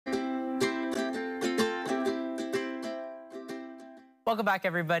Welcome back,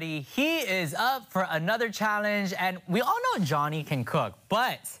 everybody. He is up for another challenge, and we all know Johnny can cook,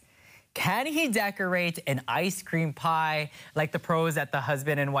 but can he decorate an ice cream pie like the pros at the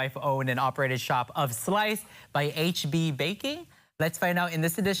husband and wife owned and operated shop of Slice by HB Baking? Let's find out in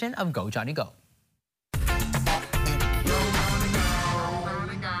this edition of Go Johnny Go.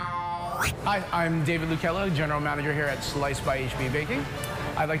 Hi, I'm David Lucella, General Manager here at Slice by HB Baking.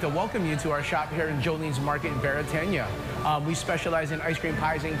 I'd like to welcome you to our shop here in Jolene's Market in Baratania. We specialize in ice cream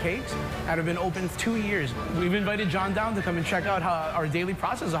pies and cakes and have been open 2 years. We've invited John down to come and check out our daily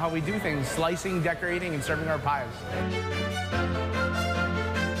process of how we do things, slicing, decorating, and serving our pies.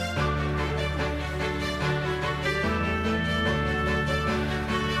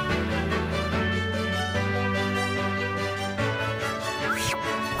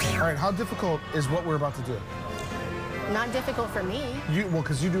 All right, how difficult is what we're about to do? Not difficult for me. Well,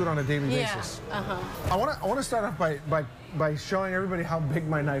 because you do it on a daily basis. I want to start off by showing everybody how big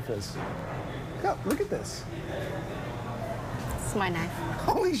my knife is. Look at this. It's my knife.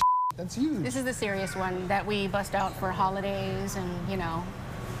 Holy that's huge. This is the serious one that we bust out for holidays, and you know,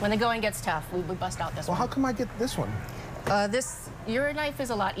 when the going gets tough, we bust out this one. Well, how come I get this one? Your knife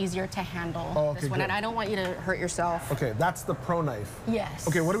is a lot easier to handle. Oh, okay, this one, good. and I don't want you to hurt yourself. Okay, that's the pro knife. Yes.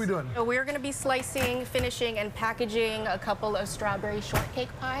 Okay, what are we doing? So we're going to be slicing, finishing, and packaging a couple of strawberry shortcake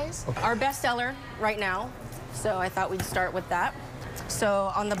pies. Okay. Our best seller right now, so I thought we'd start with that.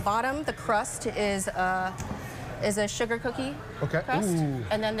 So on the bottom, the crust is a sugar cookie crust. Ooh.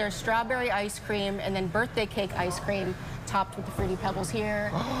 And then there's strawberry ice cream, and then birthday cake ice cream topped with the Fruity Pebbles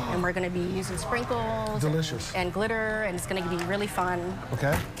here. And we're going to be using sprinkles. Delicious. And glitter, and it's going to be really fun.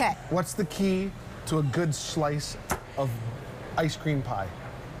 Okay. Okay. What's the key to a good slice of ice cream pie?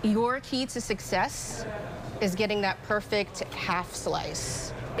 Your key to success is getting that perfect half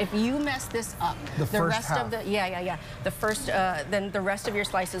slice. If you mess this up, the first rest half. of the the first then the rest of your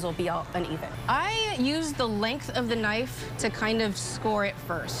slices will be all uneven. I use the length of the knife to kind of score it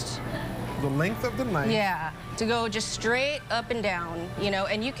first. The length of the knife? Yeah, to go just straight up and down, you know,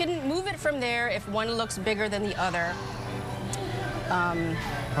 and you can move it from there if one looks bigger than the other.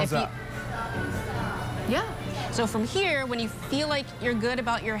 How's that? Yeah. So from here, when you feel like you're good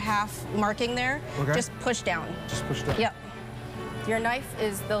about your half marking there, just push down. Just push down? Yep. Your knife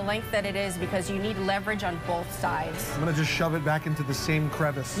is the length that it is because you need leverage on both sides. I'm gonna just shove it back into the same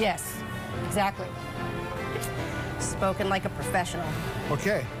crevice. Yes, exactly. Spoken like a professional.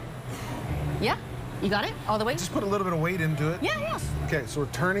 Okay. Yeah, you got it? All the way? Just put a little bit of weight into it. Yeah, yes. Okay, so we're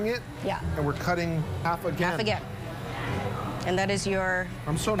turning it. Yeah. And we're cutting half again. Half again. And that is your...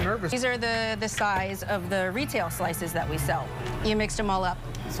 I'm so nervous. These are the size of the retail slices that we sell. You mixed them all up.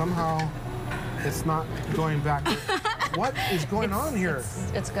 Somehow, it's not going back. What is going on here?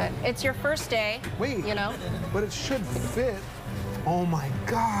 It's good. It's your first day. Wait. You know? But it should fit. Oh my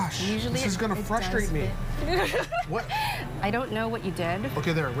gosh. Usually this is going to frustrate me. What? I don't know what you did.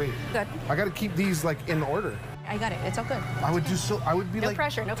 Okay, there, wait. Good. I got to keep these like in order. I got it. It's all good. I would be No like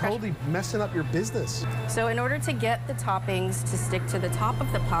pressure, no pressure. totally messing up your business. So in order to get the toppings to stick to the top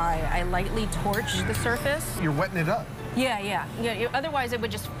of the pie, I lightly torch the surface. You're wetting it up. Yeah. Otherwise, it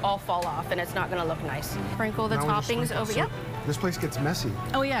would just all fall off, and it's not going to look nice. Sprinkle the toppings over. Yep. This place gets messy.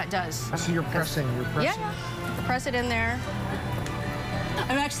 Oh yeah, it does. I see you're pressing. Yeah. Press it in there.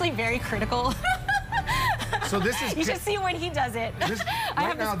 I'm actually very critical. So this is. You should see when he does it.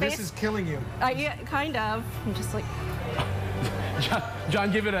 Right now, this is killing you. Yeah, kind of. I'm just like.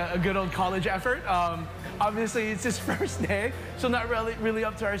 John gave it a good old college effort. Obviously, it's his first day, so not really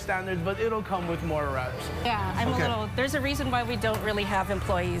up to our standards, but it'll come with more reps. Yeah, I'm a little... There's a reason why we don't really have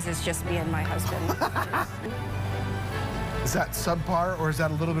employees. It's just me and my husband. Is that subpar, or is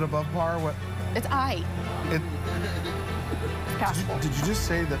that a little bit above par? What? It's I. It... Passable. Did you just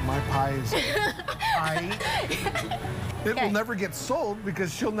say that my pie is I? It will never get sold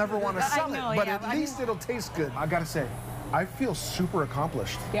because she'll never want to sell it, but at least it'll taste good. I gotta say, I feel super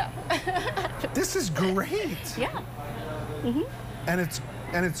accomplished. Yeah. This is great. Yeah. Mm-hmm.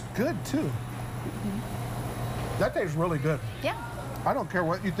 And it's good too. That tastes really good. Yeah. I don't care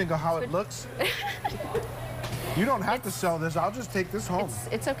what you think of how it looks. You don't have to sell this. I'll just take this home.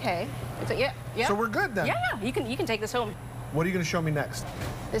 It's okay. Yeah. So we're good then. Yeah. You can take this home. What are you going to show me next?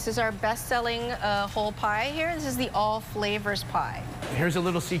 This is our best-selling whole pie here. This is the all flavors pie. Here's a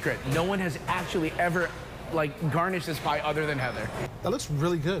little secret. No one has actually ever garnished this pie other than Heather. That looks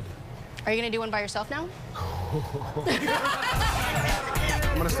really good. Are you going to do one by yourself now? I'm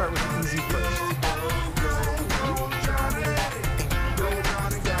going to start with easy first.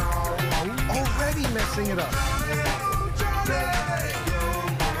 Already messing it up.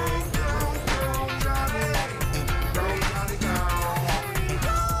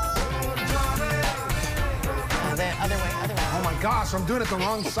 gosh, I'm doing it the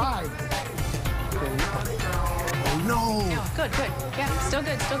wrong side. Oh, no. No, good, good. Yeah, still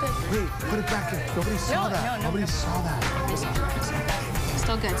good, still good. Wait, put it back in. Nobody saw that. No, Nobody saw that.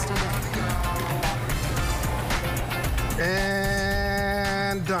 Still good, still good.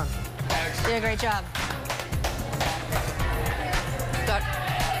 And done. Did a great job. Got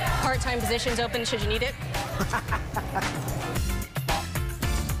part-time positions open should you need it.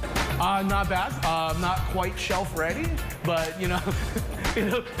 Not bad. Not quite shelf ready, but you know,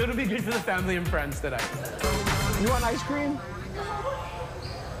 it'll be good for the family and friends today. You want ice cream?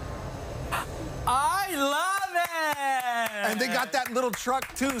 I love it! And they got that little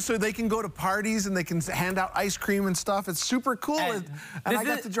truck too, so they can go to parties and they can hand out ice cream and stuff. It's super cool, and I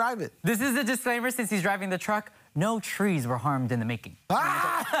got to drive it. This is a disclaimer since he's driving the truck. No trees were harmed in the making.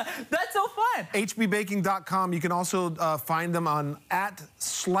 Ah! That's so fun. HBBaking.com. You can also find them on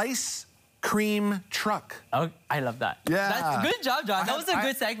 @SliceCreamTruck. Oh, I love that. Yeah. That's good job, John. That was a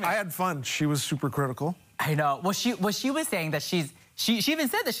good segment. I had fun. She was super critical. I know. Well, she was saying that she even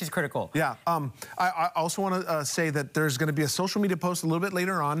said that she's critical. Yeah. I also want to say that there's going to be a social media post a little bit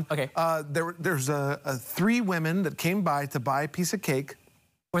later on. Okay. There's 3 women that came by to buy a piece of cake.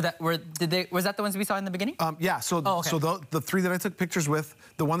 Was that the ones we saw in the beginning? Yeah, so okay. so the 3 that I took pictures with,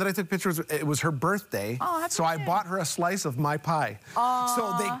 the one that I took pictures with, it was her birthday. Oh, happy so I birthday. bought her a slice of my pie.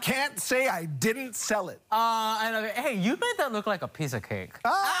 So they can't say I didn't sell it. And hey, you made that look like a piece of cake.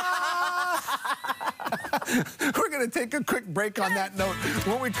 We're going to take a quick break on that note.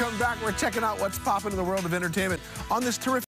 When we come back, we're checking out what's popping in the world of entertainment on this terrific